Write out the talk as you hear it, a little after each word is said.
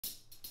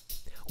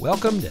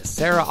Welcome to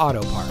Serra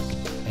Auto Park,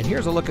 and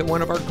here's a look at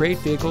one of our great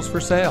vehicles for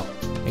sale.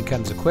 It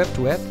comes equipped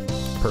with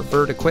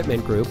Preferred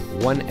Equipment Group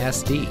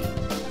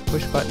 1SD,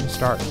 push button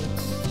start,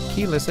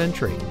 keyless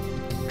entry,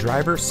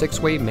 driver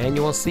 6-way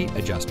manual seat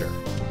adjuster,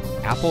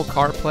 Apple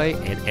CarPlay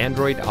and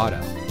Android Auto,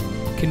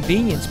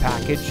 convenience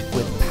package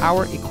with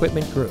Power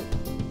Equipment Group,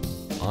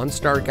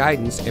 OnStar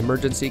Guidance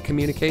emergency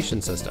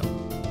communication system,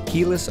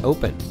 keyless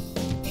open,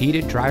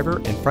 heated driver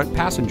and front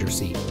passenger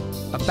seat,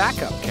 a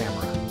backup camera,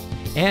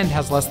 and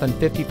has less than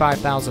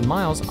 55,000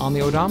 miles on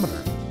the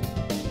odometer.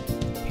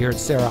 Here at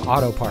Serra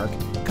Auto Park,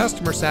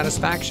 customer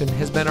satisfaction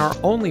has been our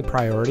only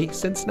priority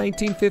since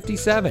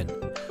 1957.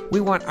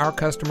 We want our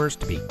customers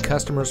to be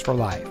customers for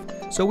life,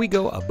 so we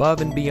go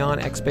above and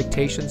beyond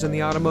expectations in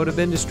the automotive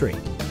industry.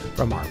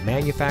 From our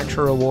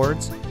manufacturer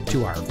awards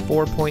to our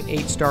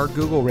 4.8-star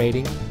Google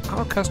rating,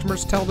 our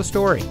customers tell the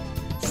story.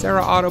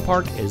 Serra Auto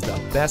Park is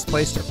the best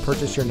place to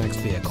purchase your next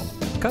vehicle.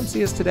 Come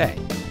see us today.